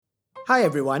Hi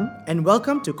everyone, and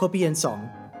welcome to Kopi and Song.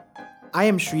 I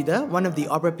am Shridar, one of the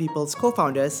Opera People's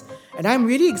co-founders, and I'm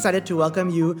really excited to welcome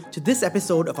you to this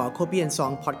episode of our Kopi and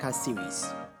Song podcast series.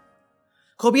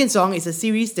 Kopi and Song is a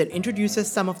series that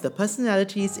introduces some of the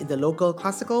personalities in the local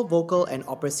classical, vocal, and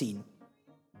opera scene.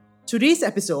 Today's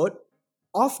episode,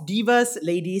 of Divas,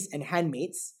 Ladies, and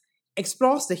Handmaids,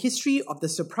 explores the history of the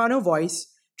soprano voice,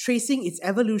 tracing its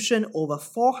evolution over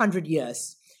 400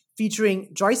 years, featuring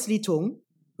Joyce Tung,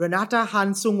 Renata,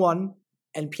 Hann, Sungwon,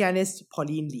 and pianist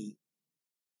Pauline Lee.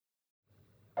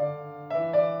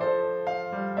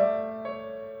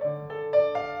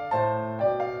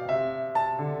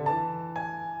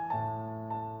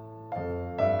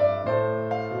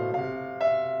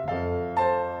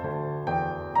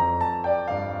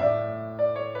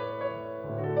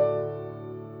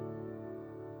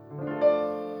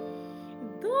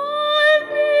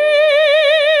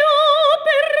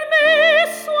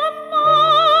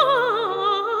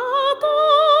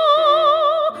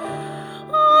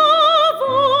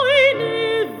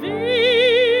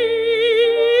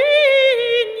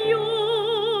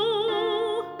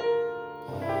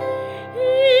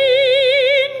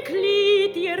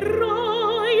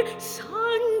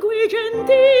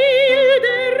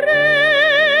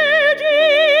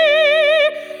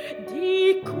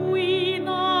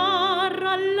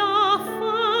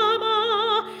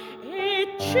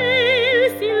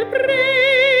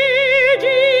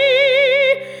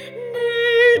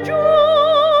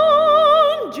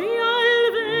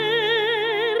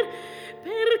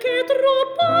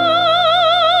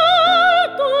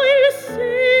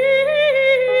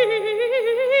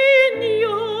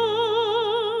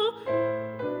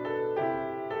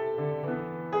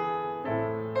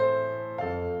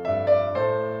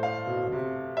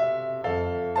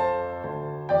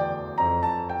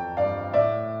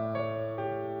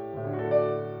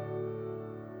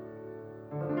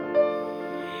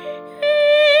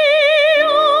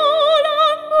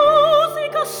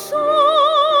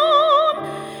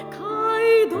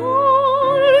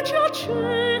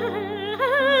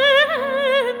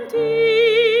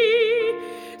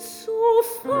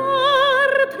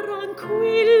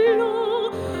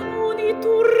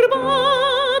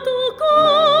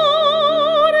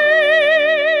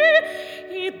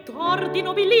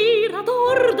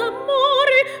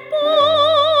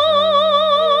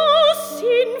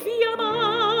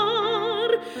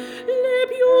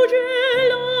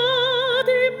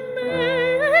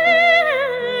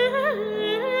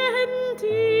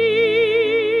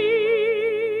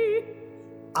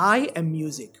 I am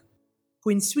music, who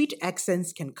in sweet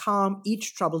accents can calm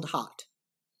each troubled heart,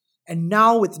 and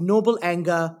now with noble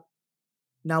anger,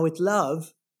 now with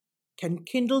love, can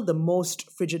kindle the most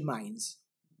frigid minds.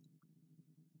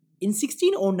 In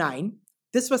 1609,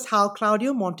 this was how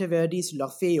Claudio Monteverdi's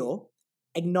L'Orfeo,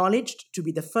 acknowledged to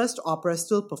be the first opera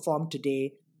still performed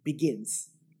today, begins.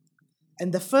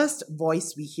 And the first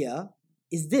voice we hear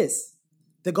is this,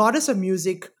 the goddess of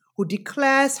music who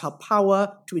declares her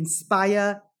power to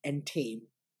inspire and tame.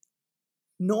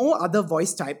 No other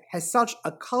voice type has such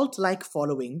a cult-like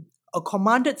following or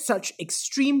commanded such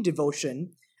extreme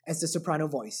devotion as the soprano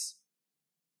voice.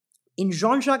 In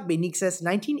Jean-Jacques Benix's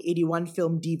 1981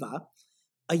 film Diva,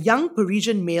 a young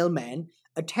Parisian mailman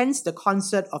attends the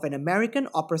concert of an American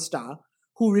opera star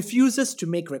who refuses to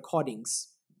make recordings.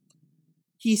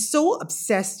 He is so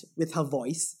obsessed with her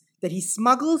voice that he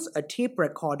smuggles a tape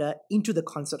recorder into the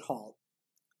concert hall.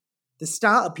 The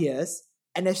star appears,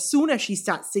 and as soon as she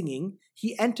starts singing,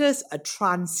 he enters a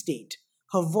trance state,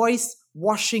 her voice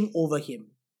washing over him.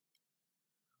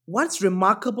 What's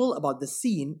remarkable about the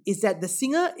scene is that the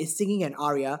singer is singing an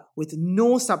aria with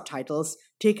no subtitles,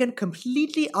 taken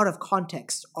completely out of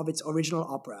context of its original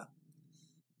opera.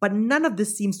 But none of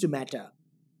this seems to matter.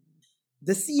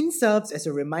 The scene serves as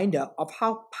a reminder of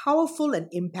how powerful an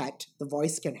impact the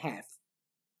voice can have.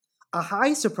 A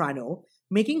high soprano,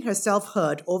 making herself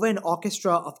heard over an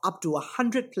orchestra of up to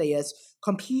 100 players,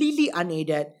 completely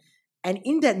unaided, and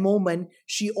in that moment,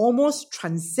 she almost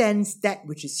transcends that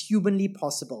which is humanly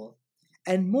possible.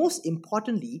 And most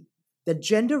importantly, the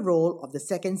gender role of the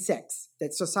second sex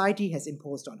that society has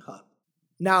imposed on her.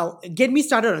 Now, get me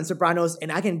started on sopranos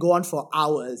and I can go on for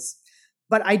hours.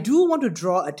 But I do want to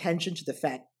draw attention to the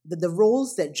fact that the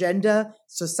roles that gender,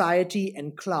 society,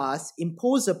 and class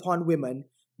impose upon women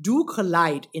do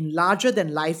collide in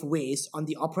larger-than-life ways on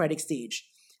the operatic stage.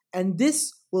 And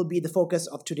this will be the focus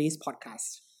of today's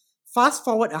podcast. Fast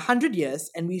forward 100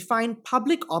 years and we find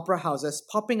public opera houses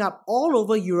popping up all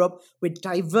over Europe with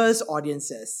diverse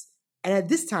audiences. And at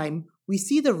this time, we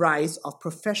see the rise of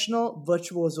professional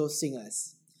virtuoso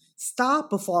singers. star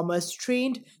performers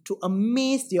trained to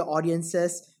amaze their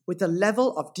audiences with a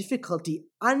level of difficulty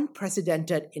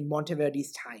unprecedented in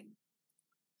Monteverdi's time.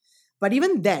 But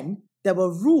even then, there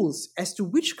were rules as to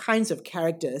which kinds of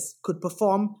characters could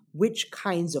perform which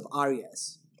kinds of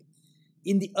arias.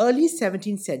 In the early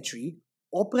 17th century,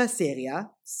 opera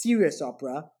seria, serious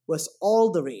opera, was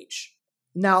all the rage.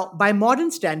 Now, by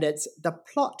modern standards, the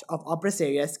plot of opera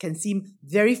series can seem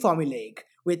very formulaic,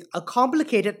 with a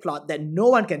complicated plot that no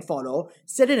one can follow,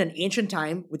 set in an ancient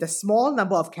time with a small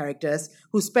number of characters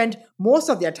who spend most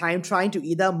of their time trying to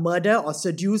either murder or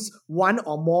seduce one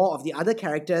or more of the other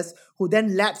characters, who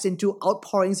then lapse into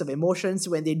outpourings of emotions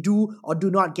when they do or do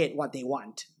not get what they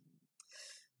want.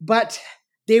 But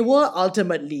they were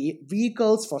ultimately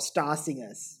vehicles for star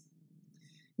singers.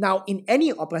 Now, in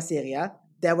any opera seria,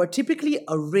 there were typically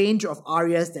a range of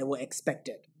arias that were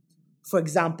expected. For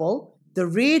example, the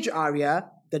rage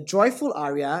aria, the joyful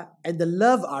aria, and the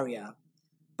love aria.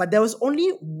 But there was only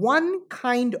one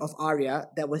kind of aria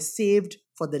that was saved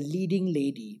for the leading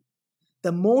lady,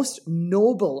 the most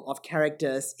noble of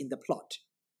characters in the plot,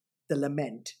 the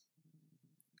lament.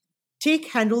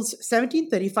 Take Handel's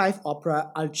 1735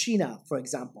 opera Alcina, for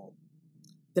example.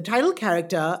 The title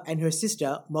character and her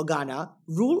sister, Morgana,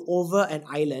 rule over an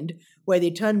island where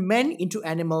they turn men into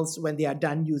animals when they are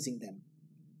done using them.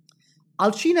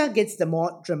 Alcina gets the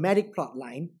more dramatic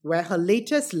plotline where her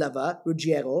latest lover,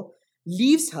 Ruggiero,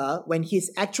 leaves her when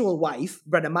his actual wife,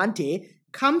 Bradamante,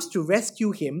 comes to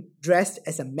rescue him dressed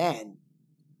as a man.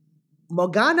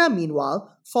 Morgana,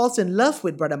 meanwhile, falls in love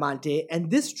with Bradamante,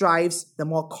 and this drives the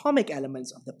more comic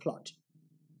elements of the plot.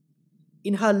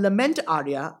 In her lament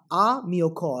aria, A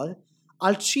Mio Cor,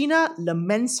 Alcina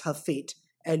laments her fate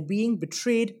at being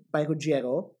betrayed by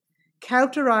Ruggiero,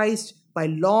 characterized by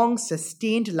long,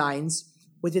 sustained lines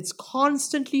with its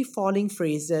constantly falling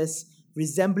phrases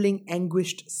resembling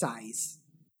anguished sighs.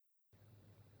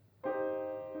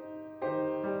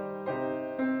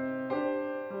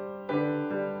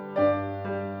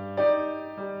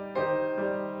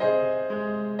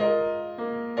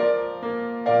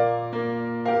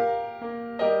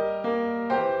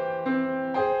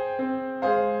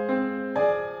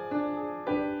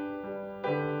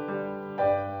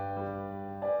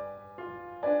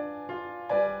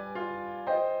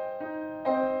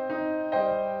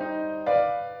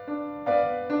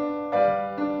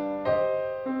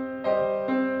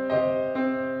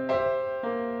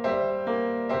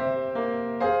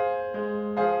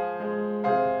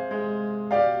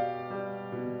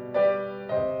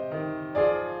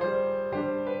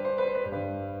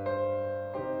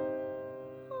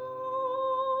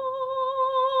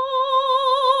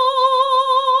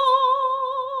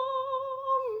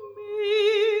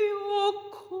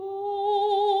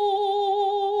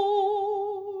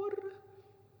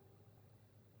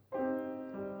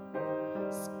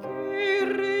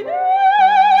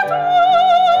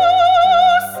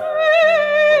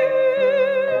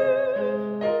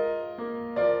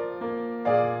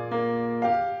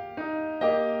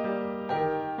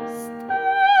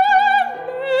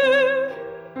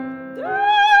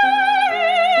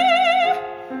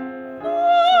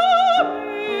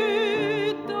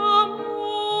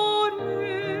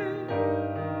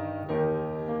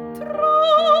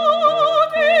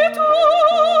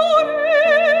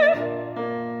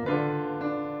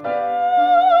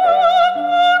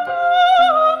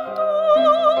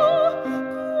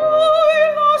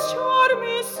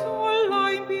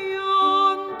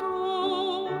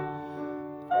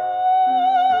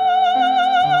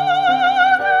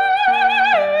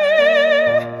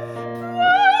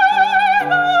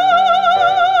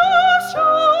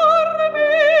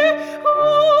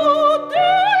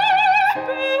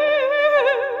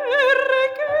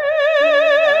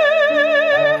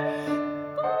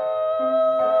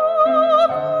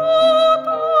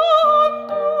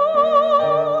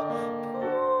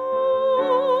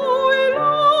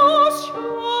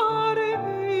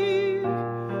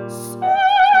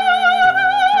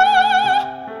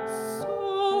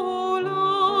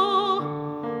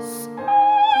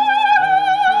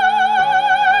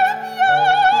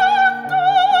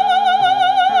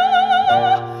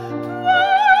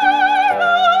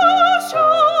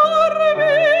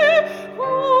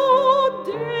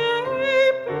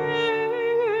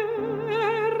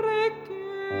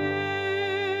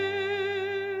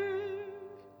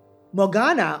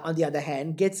 Morgana, on the other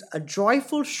hand, gets a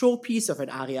joyful showpiece of an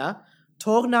aria,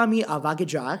 Tornami a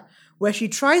vagheggiar, where she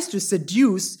tries to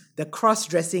seduce the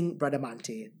cross-dressing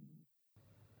Bradamante.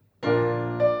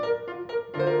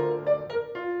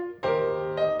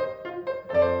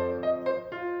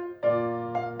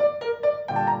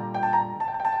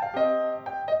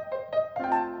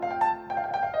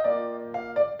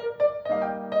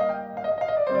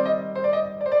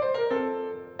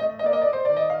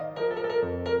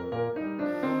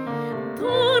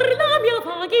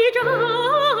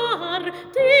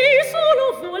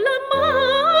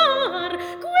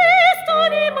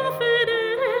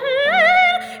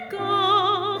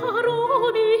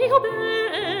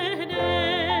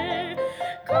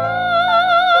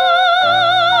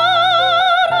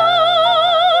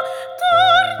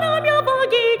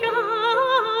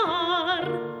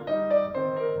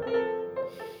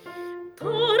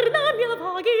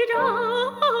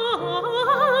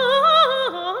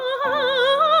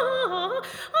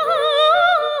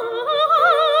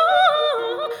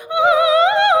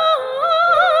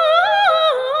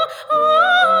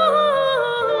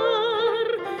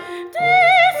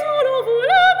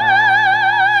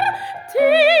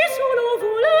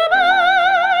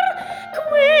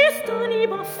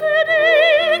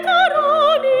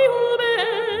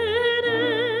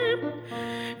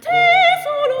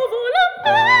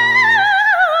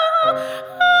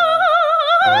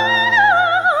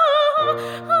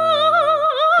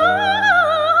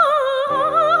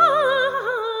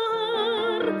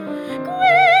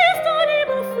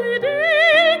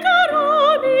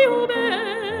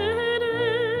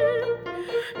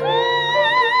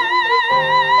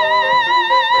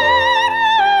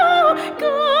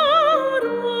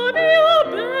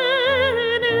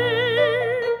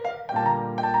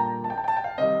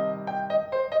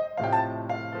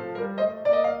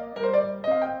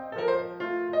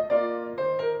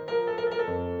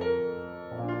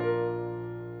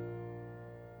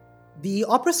 the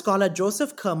opera scholar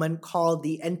Joseph Kerman called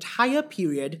the entire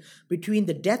period between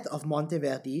the death of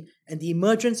Monteverdi and the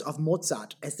emergence of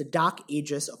Mozart as the dark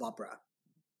ages of opera.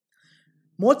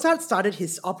 Mozart started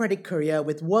his operatic career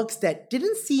with works that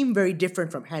didn't seem very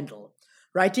different from Handel,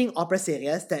 writing opera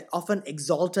series that often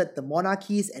exalted the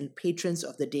monarchies and patrons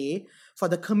of the day for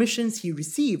the commissions he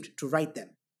received to write them.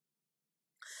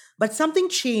 But something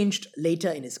changed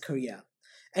later in his career,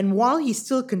 and while he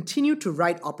still continued to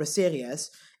write opera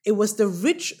series, it was the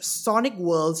rich sonic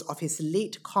worlds of his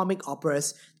late comic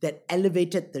operas that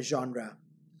elevated the genre.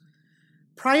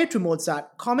 Prior to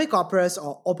Mozart, comic operas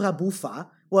or opera buffa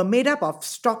were made up of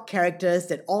stock characters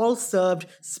that all served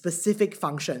specific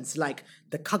functions like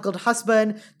the cuckold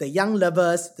husband, the young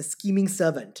lovers, the scheming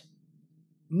servant.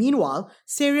 Meanwhile,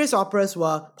 serious operas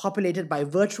were populated by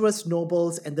virtuous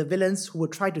nobles and the villains who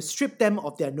would try to strip them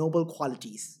of their noble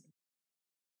qualities.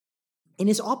 In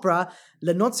his opera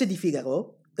Le Nozze di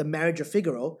Figaro, The Marriage of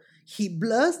Figaro, he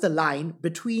blurs the line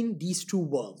between these two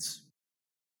worlds.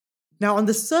 Now, on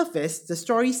the surface, the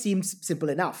story seems simple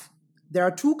enough. There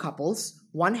are two couples,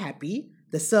 one happy,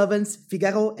 the servants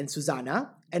Figaro and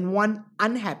Susanna, and one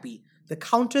unhappy, the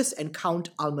Countess and Count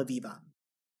Almaviva.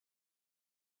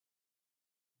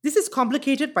 This is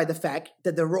complicated by the fact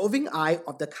that the roving eye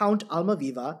of the Count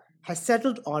Almaviva has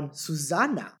settled on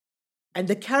Susanna, and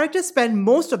the characters spend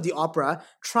most of the opera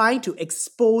trying to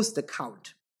expose the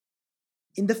Count.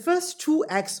 In the first two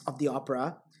acts of the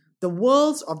opera, the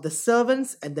worlds of the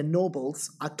servants and the nobles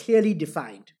are clearly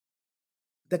defined.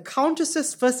 The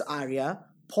Countess's first aria,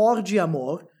 Porgi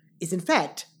Amor, is in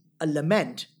fact a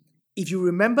lament, if you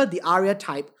remember the aria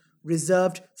type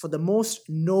reserved for the most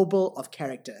noble of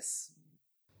characters.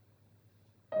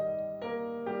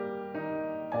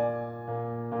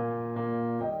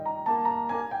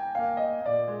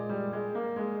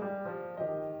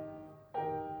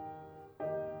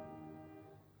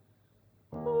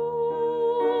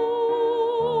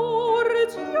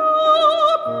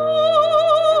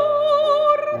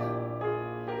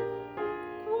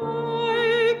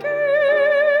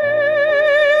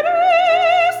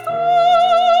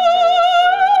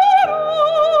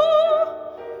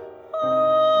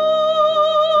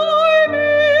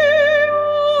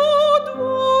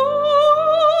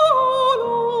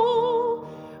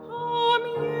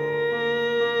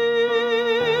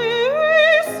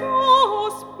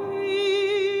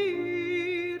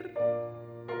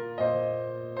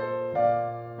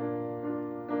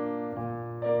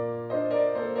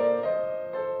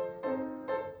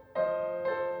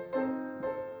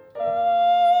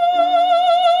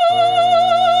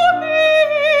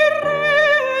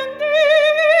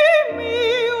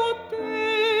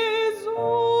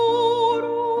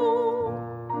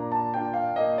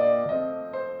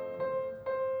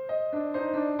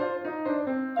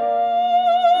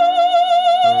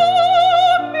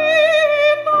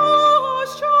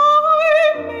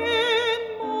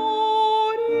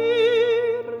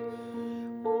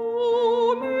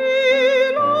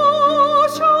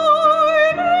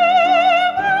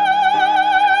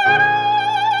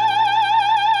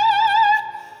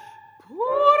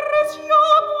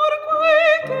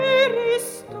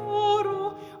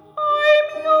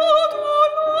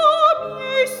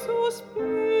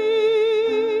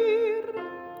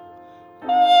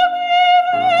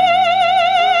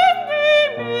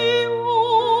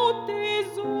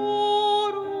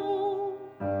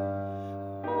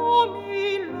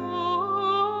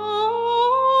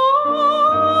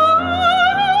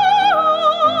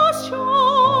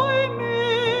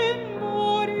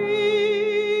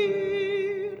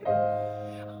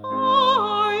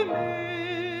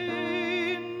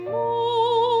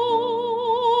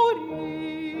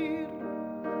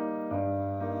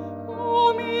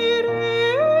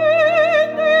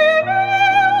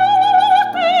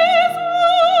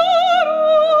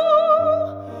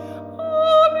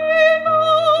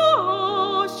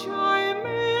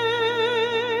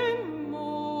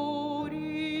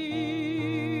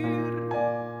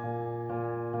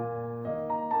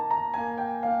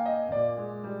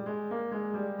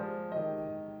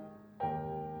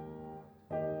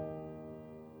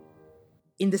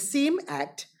 In the same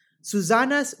act,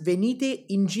 Susanna's Venite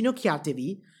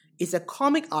Inginocchiatevi is a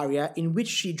comic aria in which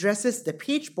she dresses the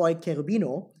page boy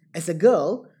Cherubino as a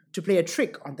girl to play a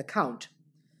trick on the Count.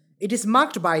 It is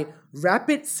marked by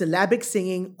rapid syllabic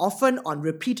singing, often on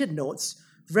repeated notes,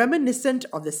 reminiscent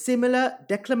of the similar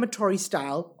declamatory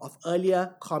style of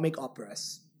earlier comic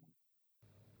operas.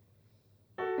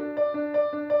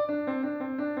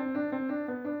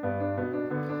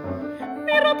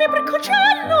 Mirate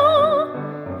Bricocello,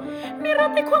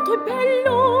 mirate quanto è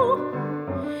bello,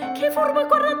 che forma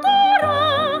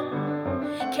guardatora,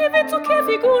 che vezzo, che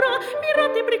figura,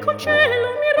 mirate bricconcello,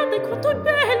 mirate quanto è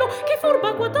bello, che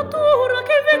furba guadatura,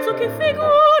 che vezzo, che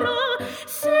figura.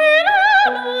 Se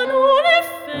amano le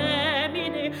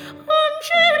femmine,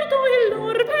 ancerto il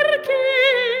lor perché.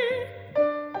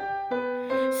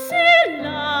 Se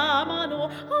l'amano,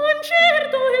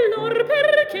 ancerto il lor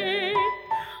perché.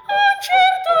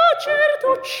 Ancerto,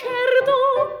 certo, certo,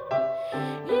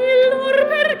 il lor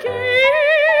perché.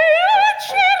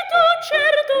 Certo,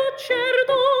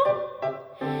 certo,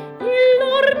 il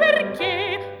lor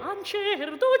perché,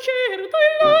 certo, certo,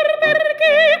 il lor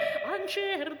perché,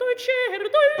 certo,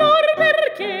 certo, il lor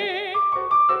perché,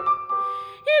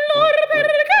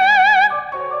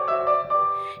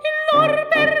 il lor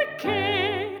perché.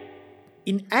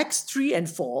 In Acts 3 and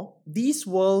 4, these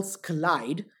worlds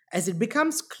collide as it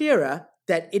becomes clearer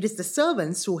that it is the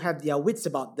servants who have their wits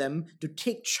about them to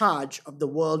take charge of the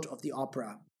world of the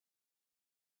opera.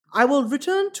 I will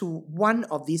return to one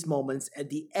of these moments at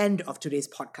the end of today's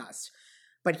podcast.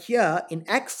 But here in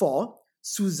Act 4,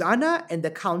 Susanna and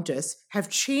the Countess have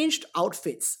changed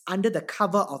outfits under the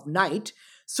cover of night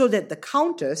so that the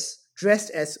Countess,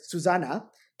 dressed as Susanna,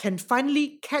 can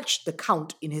finally catch the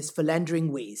Count in his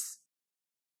philandering ways.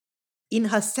 In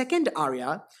her second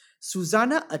aria,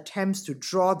 Susanna attempts to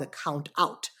draw the Count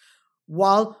out,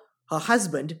 while her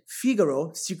husband,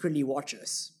 Figaro, secretly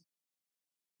watches.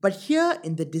 But here,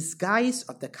 in the disguise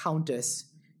of the Countess,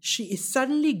 she is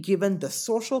suddenly given the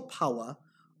social power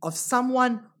of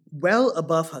someone well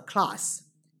above her class,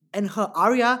 and her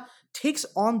aria takes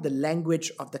on the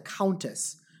language of the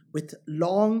Countess, with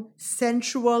long,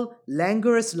 sensual,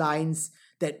 languorous lines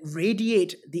that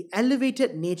radiate the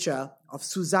elevated nature of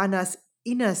Susanna's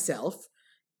inner self,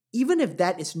 even if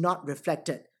that is not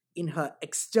reflected in her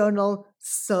external,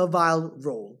 servile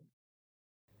role.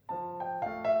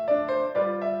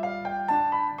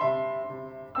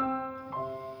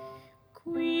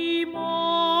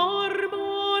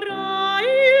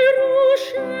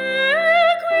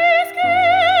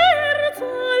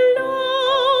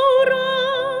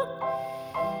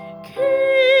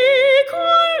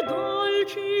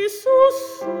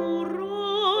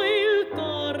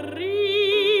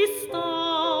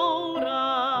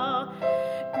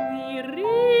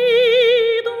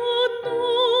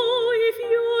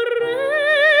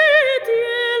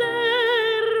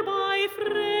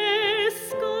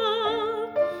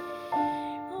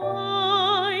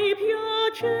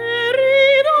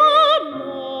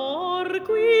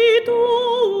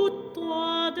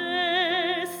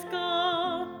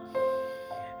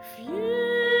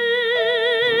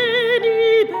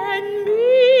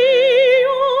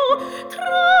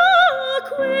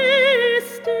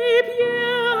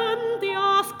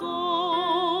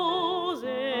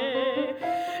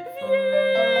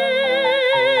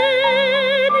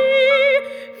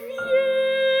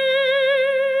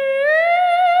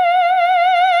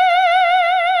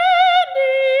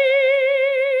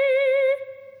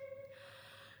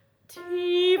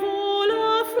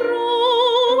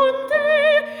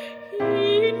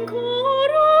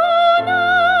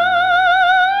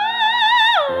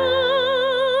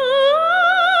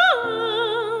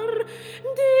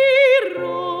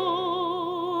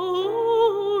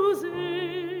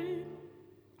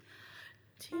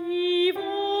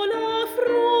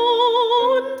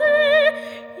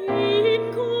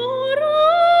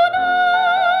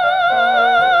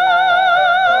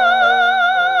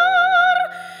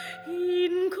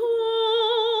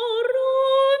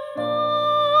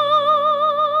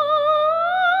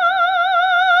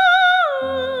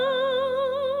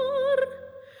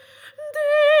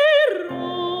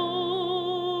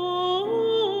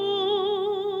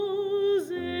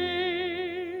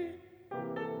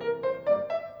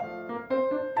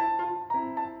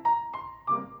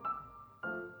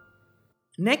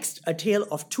 Next, a tale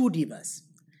of two divas.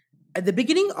 At the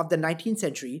beginning of the 19th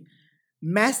century,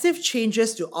 massive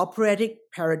changes to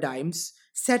operatic paradigms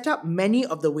set up many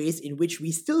of the ways in which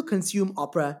we still consume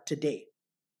opera today.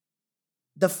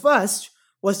 The first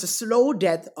was the slow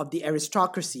death of the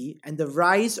aristocracy and the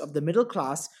rise of the middle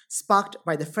class sparked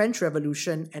by the French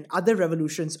Revolution and other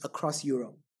revolutions across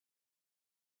Europe.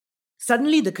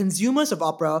 Suddenly, the consumers of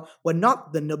opera were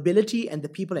not the nobility and the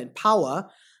people in power,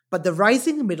 but the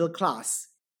rising middle class.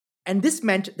 And this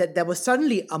meant that there was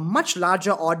suddenly a much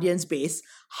larger audience base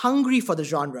hungry for the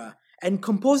genre, and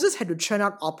composers had to churn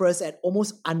out operas at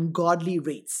almost ungodly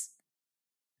rates.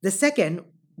 The second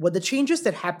were the changes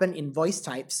that happened in voice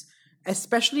types,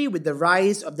 especially with the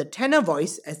rise of the tenor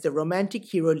voice as the romantic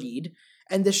hero lead,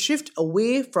 and the shift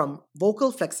away from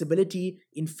vocal flexibility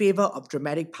in favor of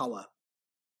dramatic power.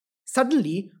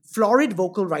 Suddenly, florid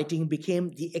vocal writing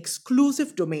became the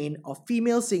exclusive domain of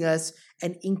female singers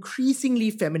and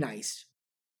increasingly feminized.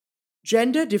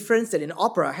 Gender difference that in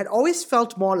opera had always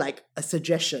felt more like a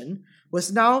suggestion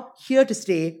was now here to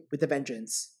stay with a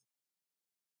vengeance.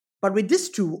 But with this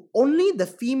too, only the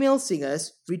female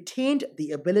singers retained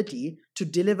the ability to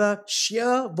deliver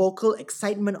sheer vocal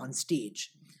excitement on stage.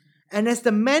 And as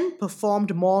the men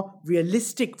performed more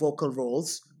realistic vocal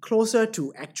roles, closer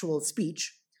to actual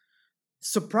speech,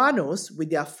 sopranos,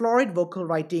 with their florid vocal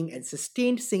writing and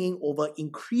sustained singing over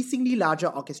increasingly larger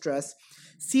orchestras,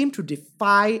 seemed to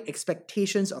defy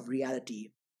expectations of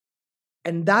reality.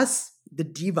 And thus, the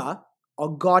diva,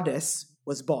 or goddess,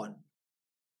 was born.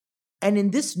 And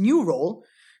in this new role,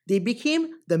 they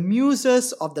became the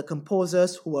muses of the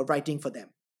composers who were writing for them.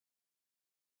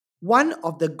 One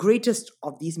of the greatest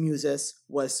of these muses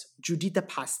was Giuditta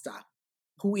Pasta,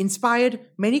 who inspired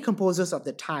many composers of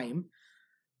the time,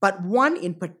 but one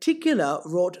in particular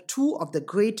wrote two of the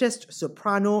greatest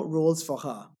soprano roles for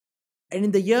her. And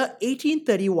in the year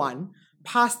 1831,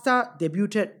 Pasta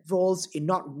debuted roles in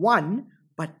not one,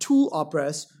 but two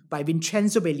operas by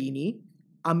Vincenzo Bellini,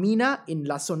 Amina in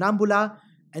La Sonnambula,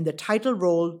 and the title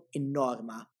role in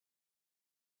Norma.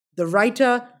 The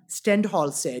writer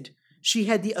Stendhal said she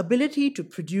had the ability to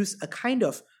produce a kind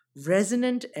of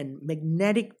resonant and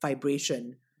magnetic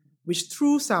vibration, which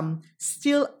through some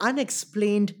still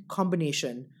unexplained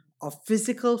combination of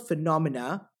physical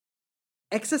phenomena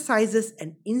exercises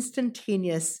an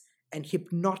instantaneous and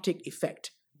hypnotic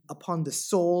effect upon the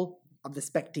soul of the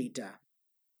spectator.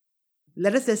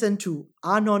 Let us listen to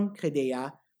Anon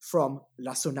Credea from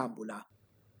La Sonnambula.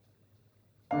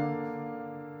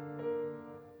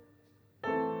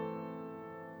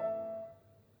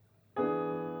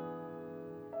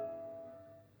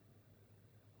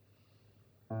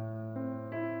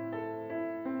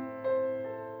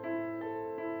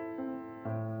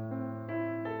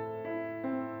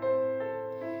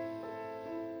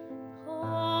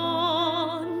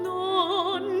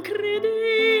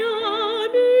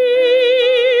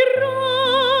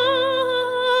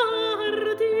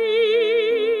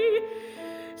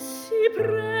 Si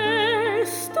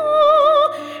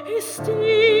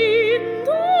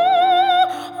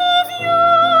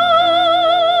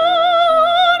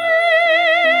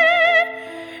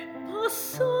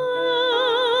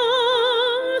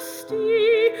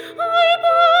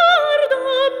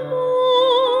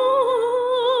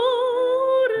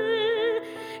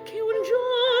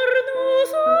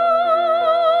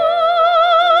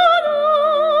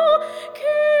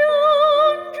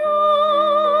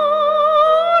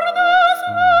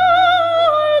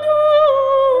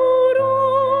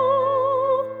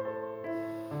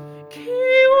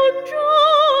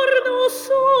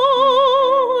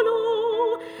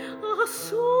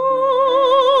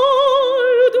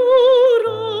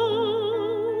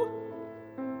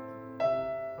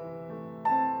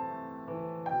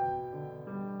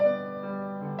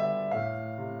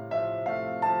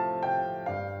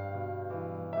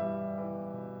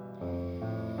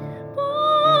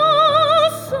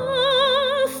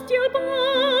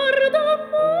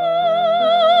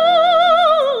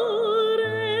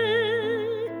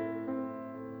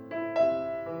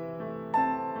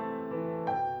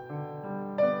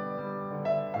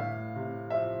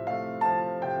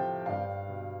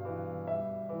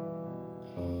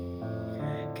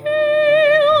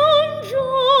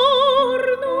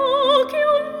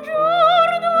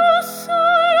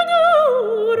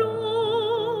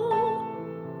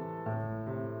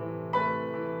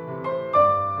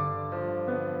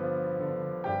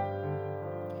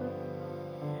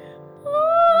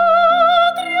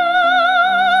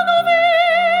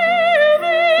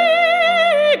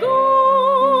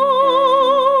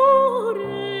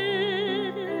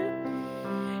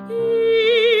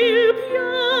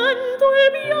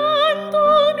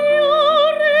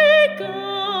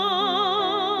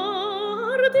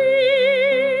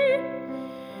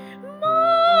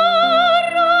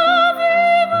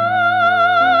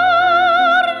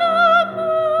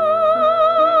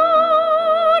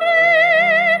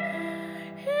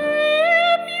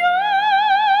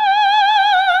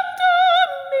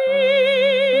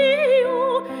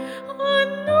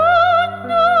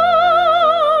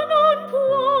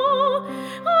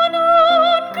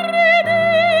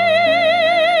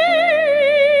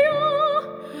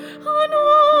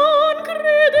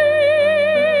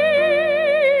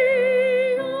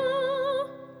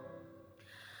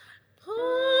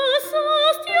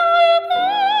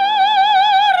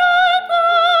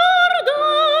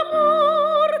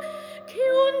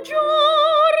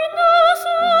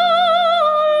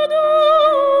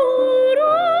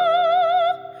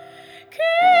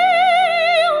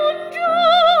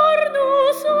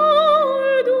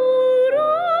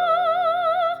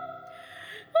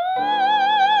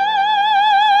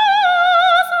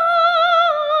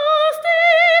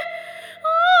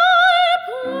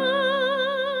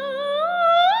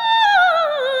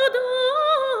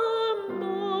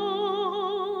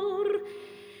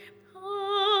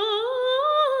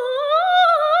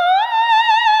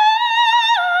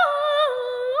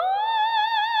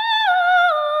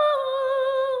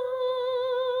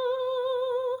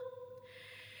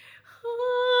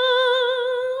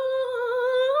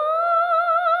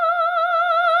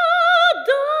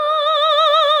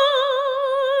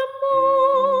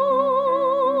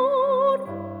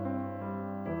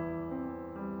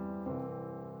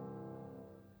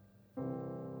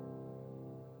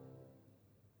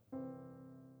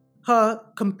Her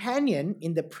companion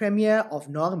in the premiere of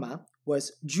Norma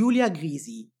was Giulia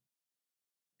Grisi.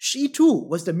 She too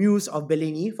was the muse of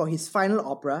Bellini for his final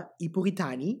opera, I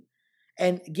Puritani,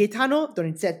 and Gaetano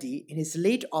Donizetti in his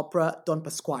late opera Don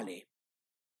Pasquale.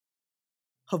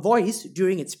 Her voice,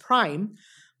 during its prime,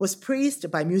 was praised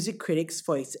by music critics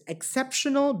for its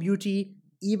exceptional beauty,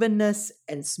 evenness,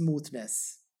 and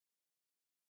smoothness.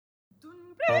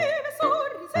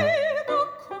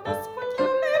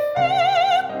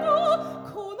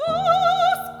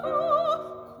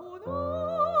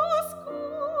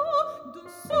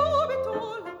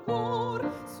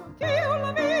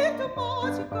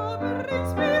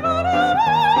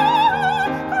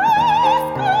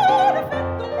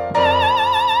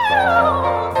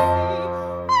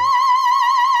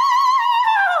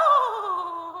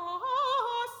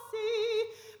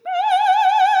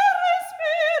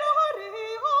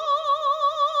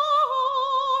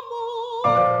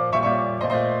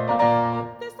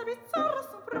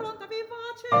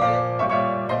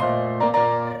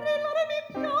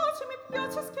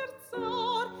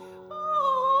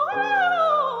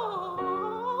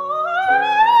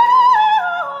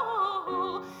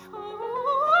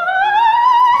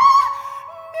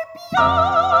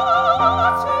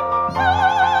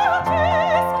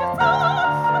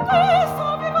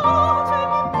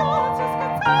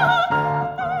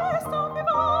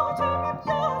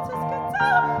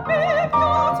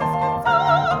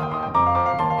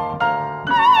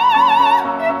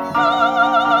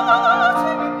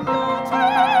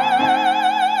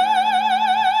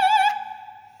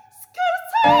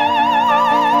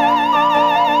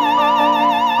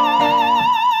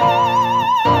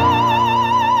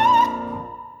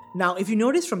 Now, if you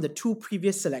notice from the two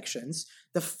previous selections,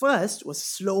 the first was a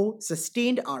slow,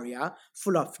 sustained aria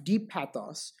full of deep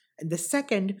pathos, and the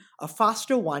second, a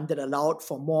faster one that allowed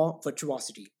for more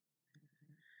virtuosity.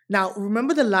 Now,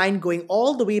 remember the line going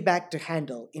all the way back to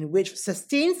Handel, in which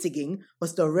sustained singing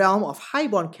was the realm of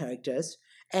high-born characters,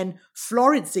 and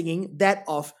florid singing that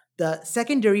of the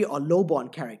secondary or low-born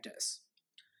characters.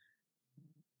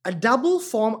 A double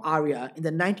form aria in the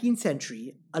 19th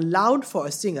century allowed for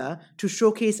a singer to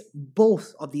showcase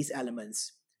both of these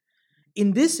elements.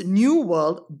 In this new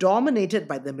world dominated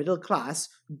by the middle class,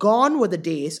 gone were the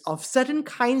days of certain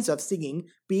kinds of singing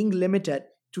being limited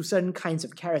to certain kinds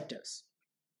of characters.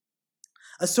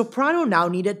 A soprano now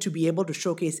needed to be able to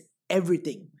showcase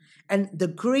everything, and the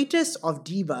greatest of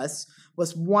divas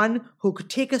was one who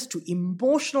could take us to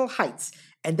emotional heights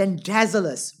and then dazzle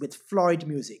us with florid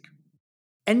music.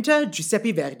 Enter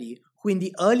Giuseppe Verdi, who in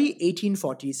the early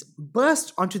 1840s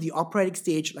burst onto the operatic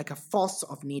stage like a force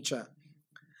of nature.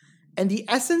 And the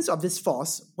essence of this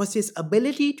force was his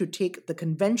ability to take the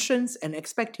conventions and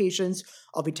expectations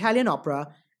of Italian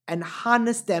opera and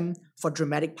harness them for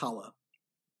dramatic power.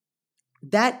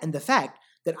 That and the fact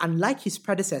that unlike his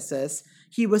predecessors,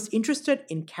 he was interested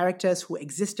in characters who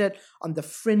existed on the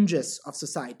fringes of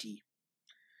society.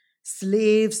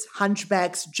 Slaves,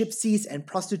 hunchbacks, gypsies, and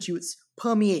prostitutes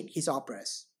permeate his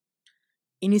operas.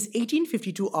 In his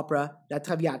 1852 opera, La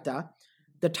Traviata,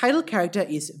 the title character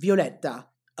is Violetta,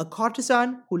 a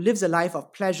courtesan who lives a life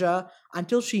of pleasure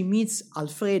until she meets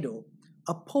Alfredo,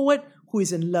 a poet who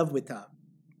is in love with her.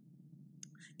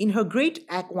 In her great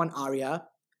Act 1 aria,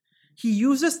 he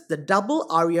uses the double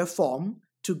aria form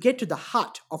to get to the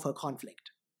heart of her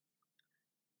conflict.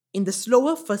 In the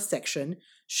slower first section,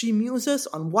 she muses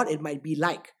on what it might be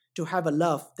like to have a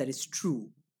love that is true.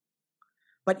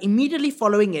 But immediately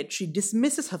following it, she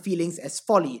dismisses her feelings as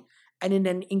folly, and in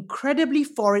an incredibly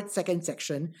florid second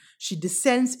section, she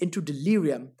descends into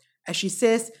delirium as she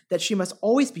says that she must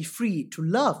always be free to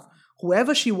love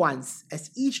whoever she wants as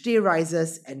each day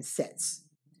rises and sets.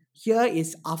 Here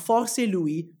is A Forse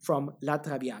Lui from La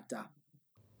Traviata.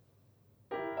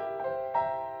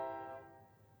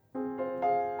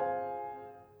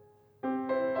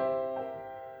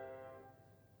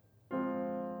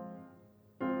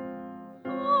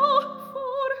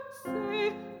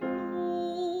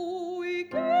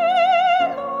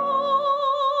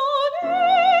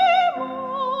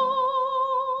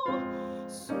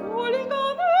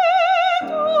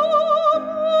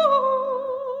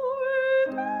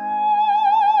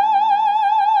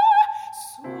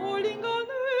 Soling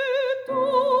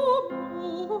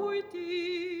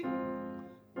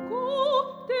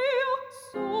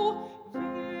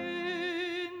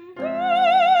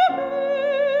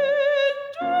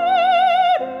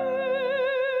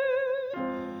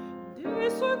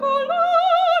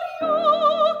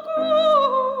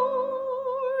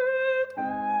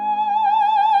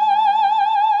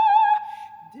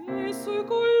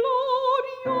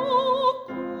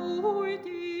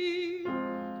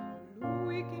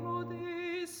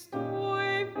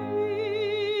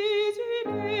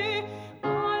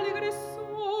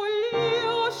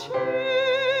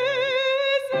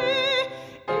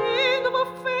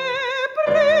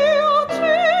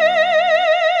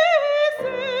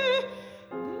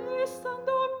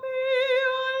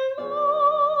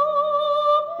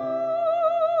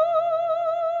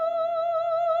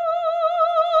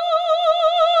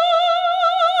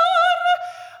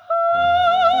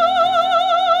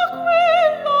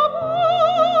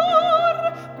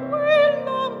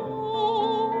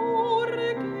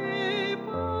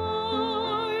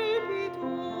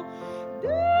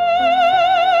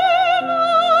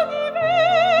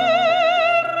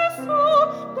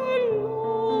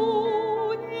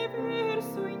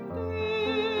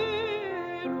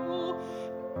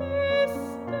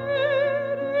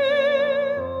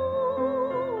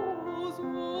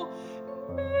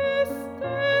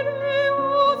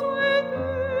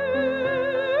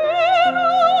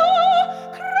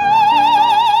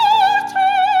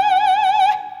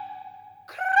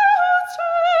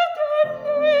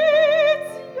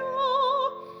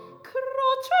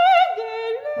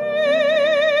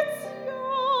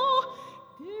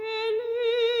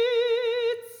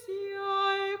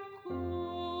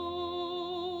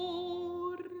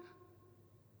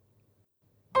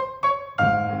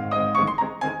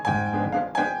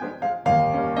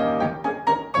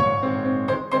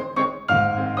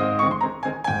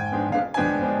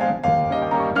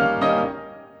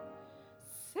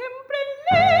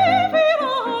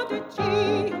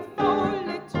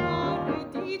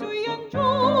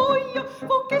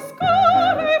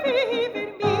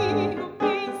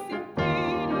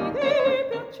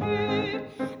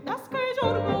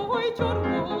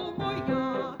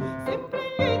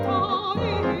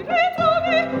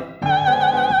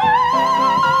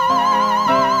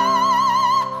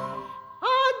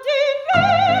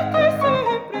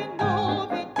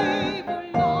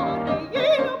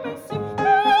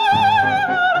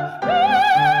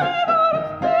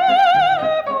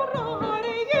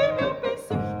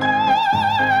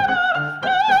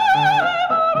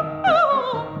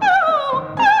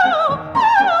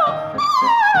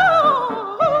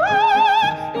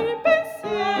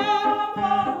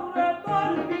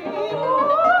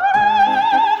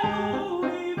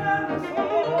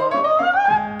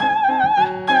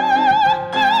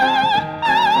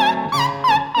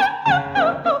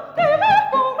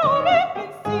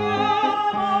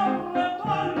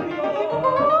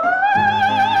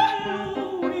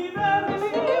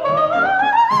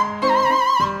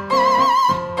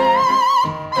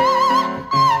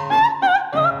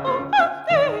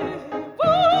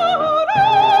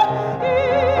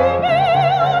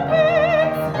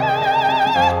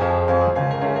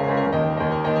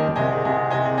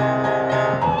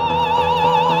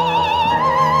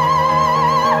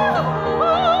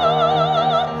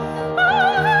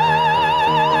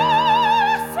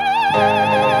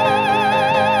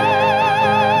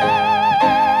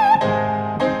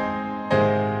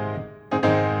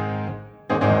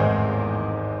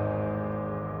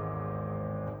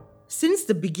Since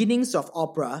the beginnings of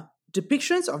opera,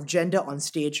 depictions of gender on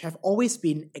stage have always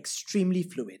been extremely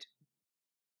fluid.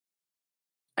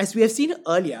 As we have seen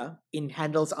earlier, in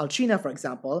Handel's Alcina, for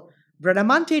example,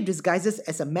 Bradamante disguises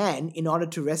as a man in order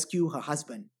to rescue her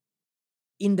husband.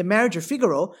 In The Marriage of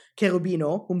Figaro,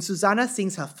 Cherubino, whom Susanna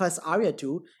sings her first aria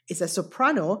to, is a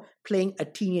soprano playing a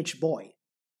teenage boy.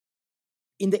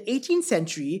 In the 18th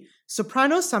century,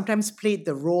 sopranos sometimes played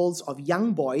the roles of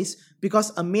young boys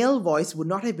because a male voice would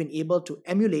not have been able to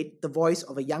emulate the voice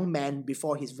of a young man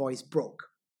before his voice broke.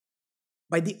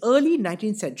 By the early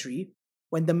 19th century,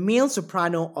 when the male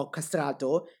soprano or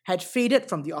castrato had faded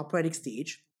from the operatic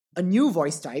stage, a new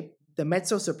voice type, the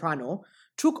mezzo-soprano,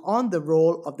 took on the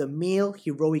role of the male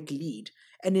heroic lead,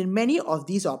 and in many of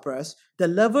these operas, the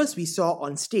lovers we saw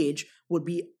on stage would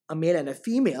be a male and a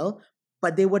female,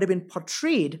 but they would have been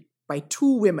portrayed by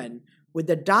two women, with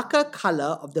the darker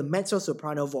color of the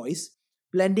mezzo-soprano voice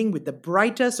blending with the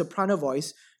brighter soprano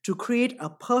voice to create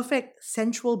a perfect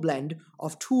sensual blend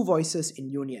of two voices in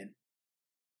union.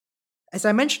 As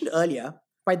I mentioned earlier,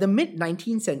 by the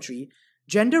mid-19th century,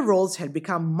 gender roles had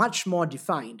become much more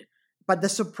defined, but the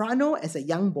soprano as a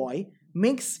young boy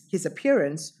makes his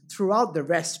appearance throughout the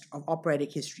rest of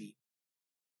operatic history.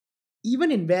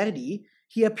 Even in Verdi,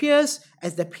 he appears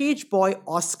as the page boy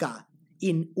Oscar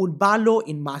in Un ballo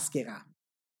in maschera.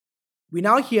 We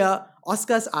now hear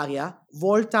Oscar's aria,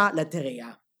 Volta la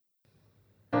Terrea.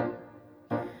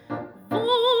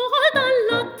 Volta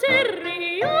la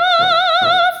terrea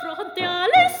fronte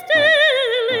alle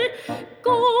stelle,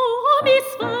 come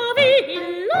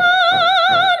sfavilla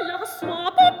la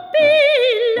sua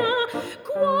pupilla,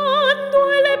 quando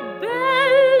le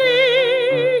belle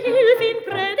il vin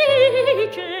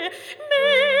predice,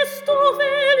 mesto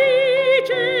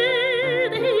felice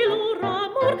dei loro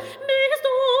amor,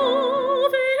 mesto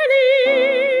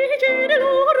felice dei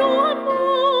loro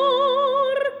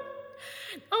amor.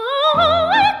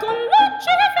 Ecco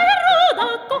Lucifero da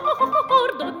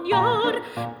cordoniar,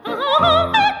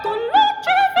 ecco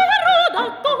Lucifero da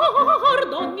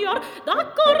cordoniar, da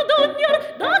cordoniar,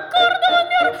 da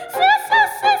cordoniar, se,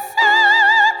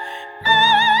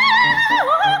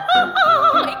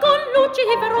 ecco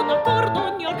Lucifero da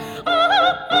cordoniar,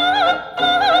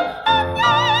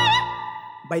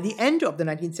 By the end of the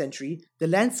 19th century, the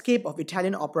landscape of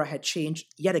Italian opera had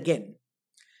changed yet again.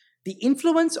 The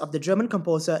influence of the German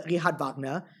composer Richard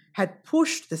Wagner had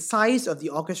pushed the size of the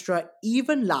orchestra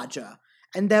even larger,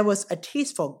 and there was a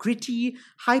taste for gritty,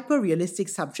 hyper-realistic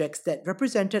subjects that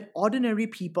represented ordinary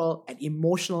people at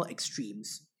emotional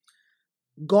extremes.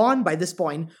 Gone by this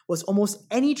point was almost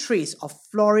any trace of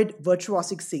florid,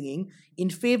 virtuosic singing in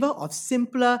favor of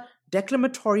simpler,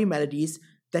 declamatory melodies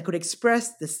that could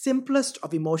express the simplest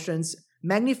of emotions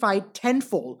magnified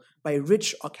tenfold by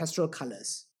rich orchestral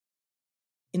colors.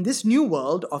 In this new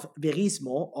world of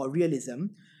verismo or realism,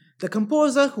 the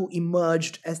composer who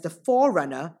emerged as the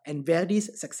forerunner and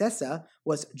Verdi's successor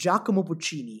was Giacomo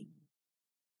Puccini.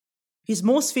 His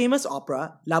most famous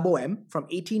opera, La Bohème, from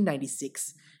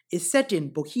 1896, is set in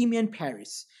Bohemian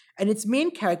Paris, and its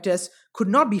main characters could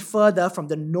not be further from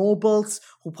the nobles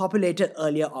who populated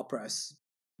earlier operas.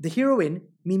 The heroine,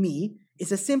 Mimi,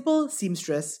 is a simple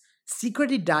seamstress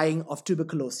secretly dying of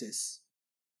tuberculosis.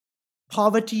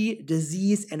 Poverty,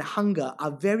 disease, and hunger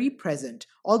are very present,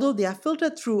 although they are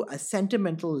filtered through a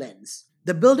sentimental lens.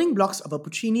 The building blocks of a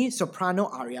Puccini soprano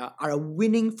aria are a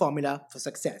winning formula for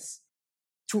success.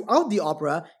 Throughout the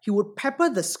opera, he would pepper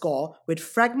the score with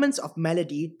fragments of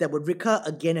melody that would recur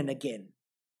again and again.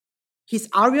 His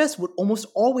arias would almost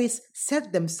always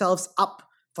set themselves up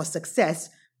for success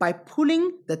by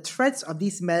pulling the threads of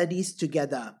these melodies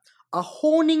together, a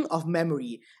honing of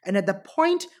memory, and at the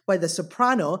point where the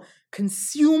soprano,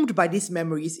 consumed by these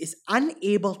memories, is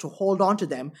unable to hold on to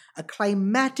them, a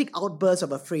climatic outburst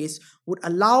of a phrase would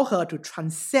allow her to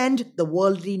transcend the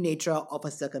worldly nature of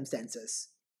her circumstances.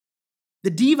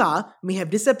 The diva may have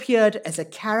disappeared as a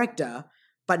character,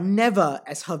 but never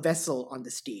as her vessel on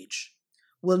the stage.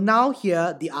 We'll now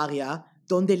hear the aria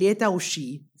Donde lieta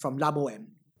uscì from La Bohème.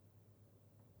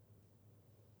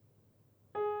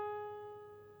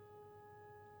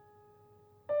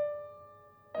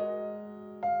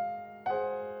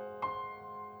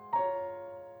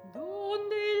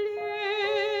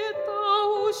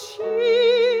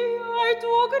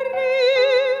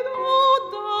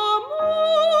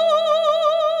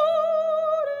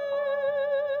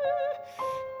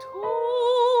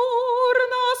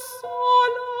 Torna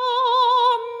sola,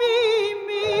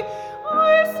 Mimi,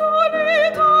 al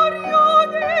solito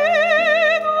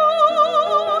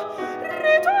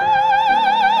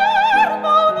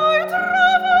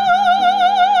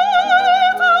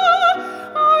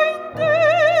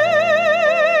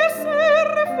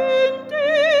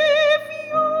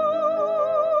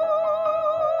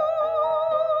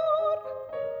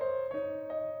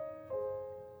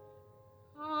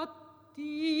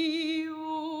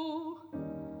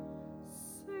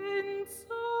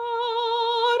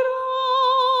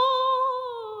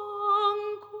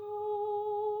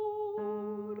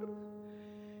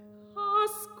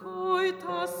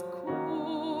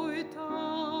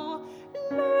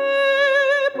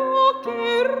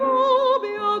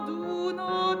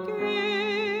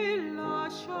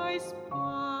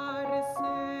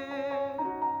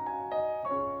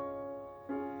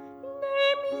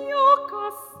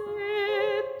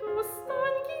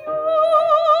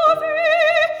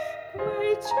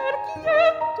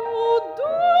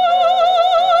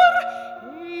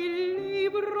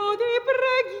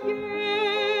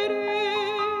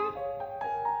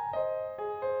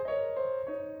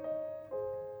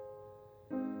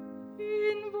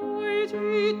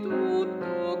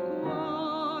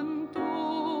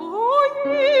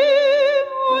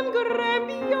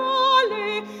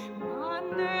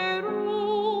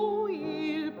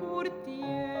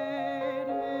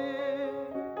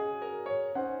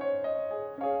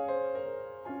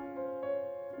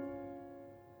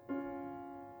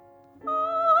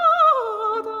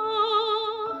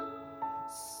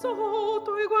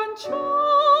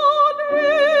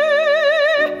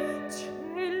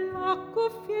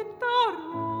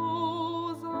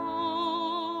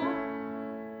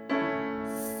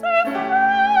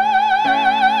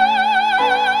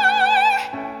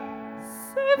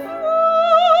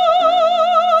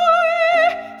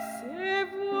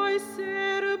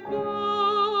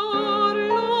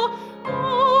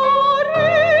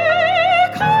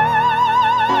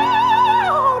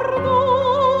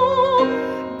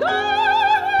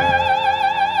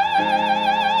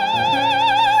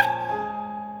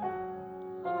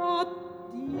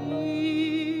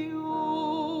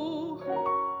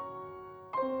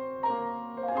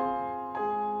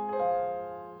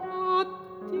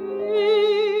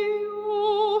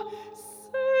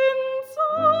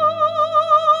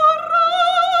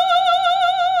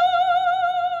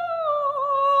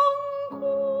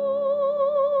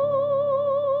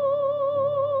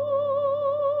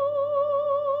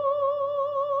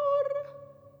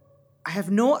I have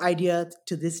no idea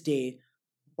to this day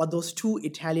what those two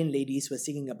Italian ladies were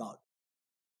singing about.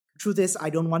 Truth is, I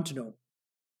don't want to know.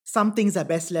 Some things are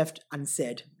best left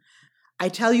unsaid. I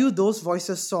tell you, those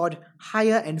voices soared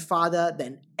higher and farther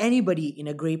than anybody in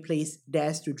a grey place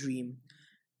dares to dream.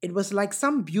 It was like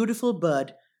some beautiful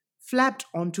bird flapped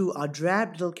onto our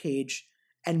drab little cage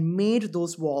and made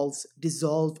those walls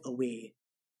dissolve away.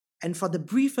 And for the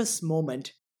briefest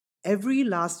moment, every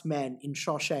last man in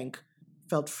Shawshank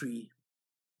felt free.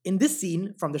 In this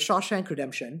scene from The Shawshank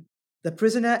Redemption, the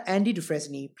prisoner Andy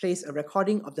Dufresne plays a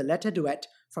recording of the letter duet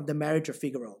from The Marriage of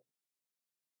Figaro.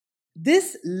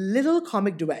 This little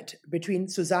comic duet between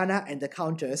Susanna and the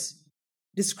Countess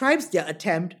describes their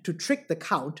attempt to trick the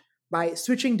Count by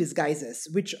switching disguises,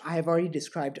 which I have already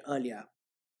described earlier.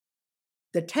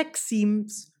 The text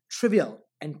seems trivial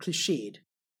and cliched.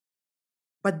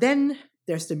 But then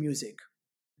there's the music.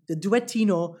 The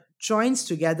duettino joins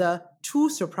together two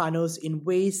sopranos in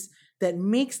ways that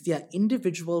makes their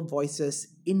individual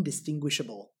voices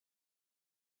indistinguishable.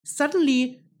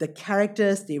 Suddenly, the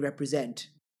characters they represent,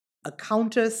 a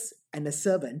countess and a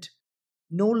servant,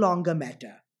 no longer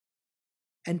matter.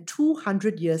 And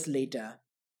 200 years later,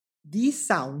 these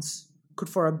sounds could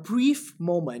for a brief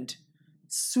moment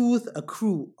soothe a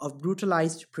crew of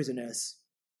brutalized prisoners.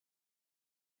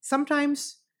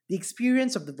 Sometimes the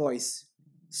experience of the voice,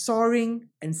 soaring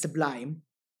and sublime,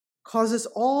 causes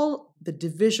all the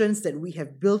divisions that we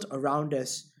have built around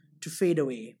us to fade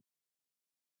away,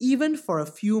 even for a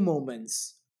few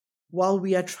moments, while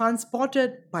we are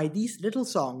transported by these little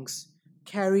songs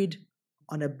carried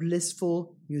on a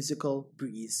blissful musical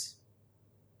breeze.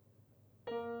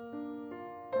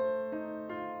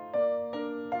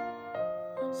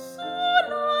 Say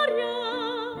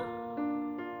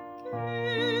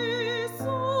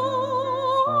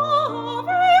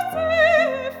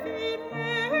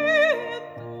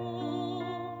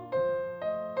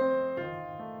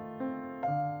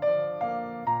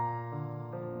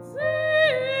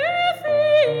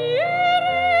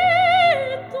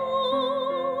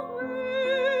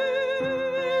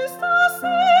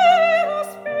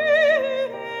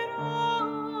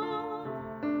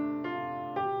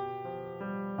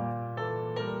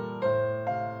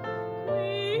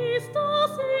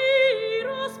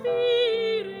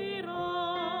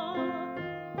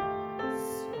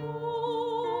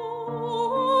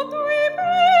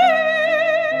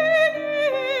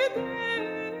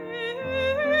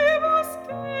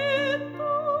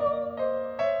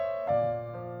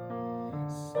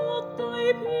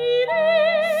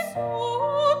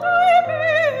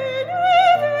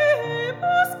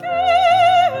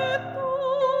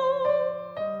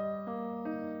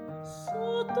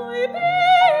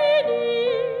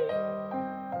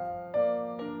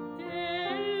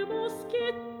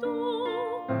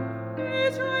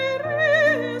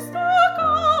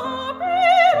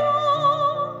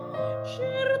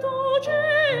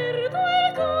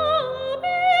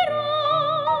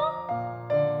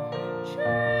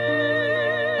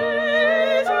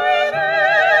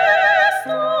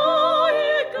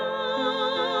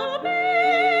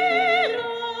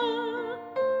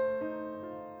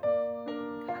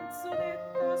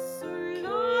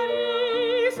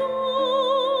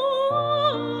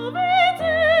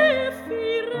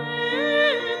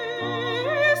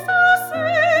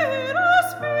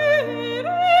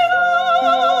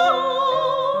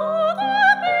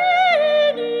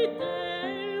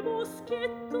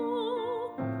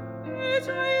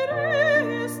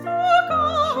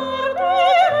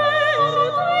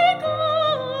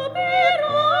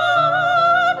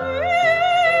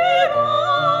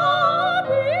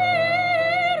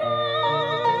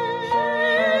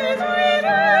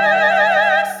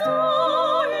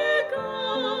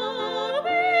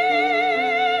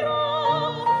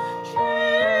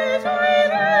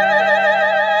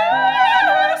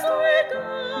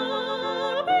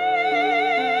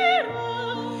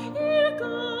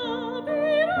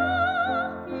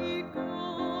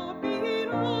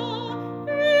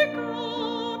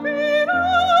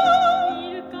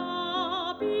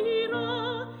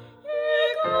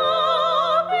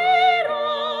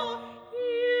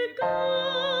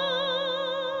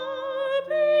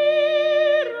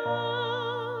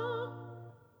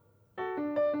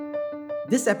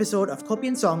This episode of Kopi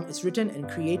and Song is written and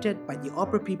created by the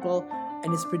Opera People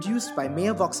and is produced by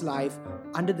MeaVox Live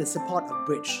under the support of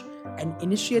Bridge, an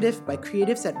initiative by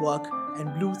Creatives at Work and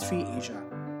Blue3Asia.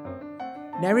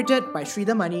 Narrated by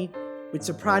Shridar Mani, with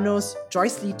sopranos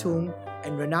Joyce Tung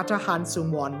and Renata Hann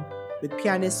Sungwon, with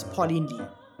pianist Pauline Lee.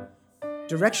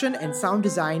 Direction and sound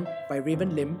design by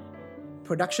Raven Lim.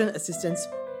 Production assistance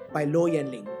by Loh Yen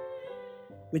Lyng.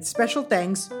 With special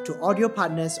thanks to audio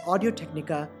partners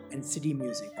Audio-Technica and City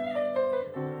Music.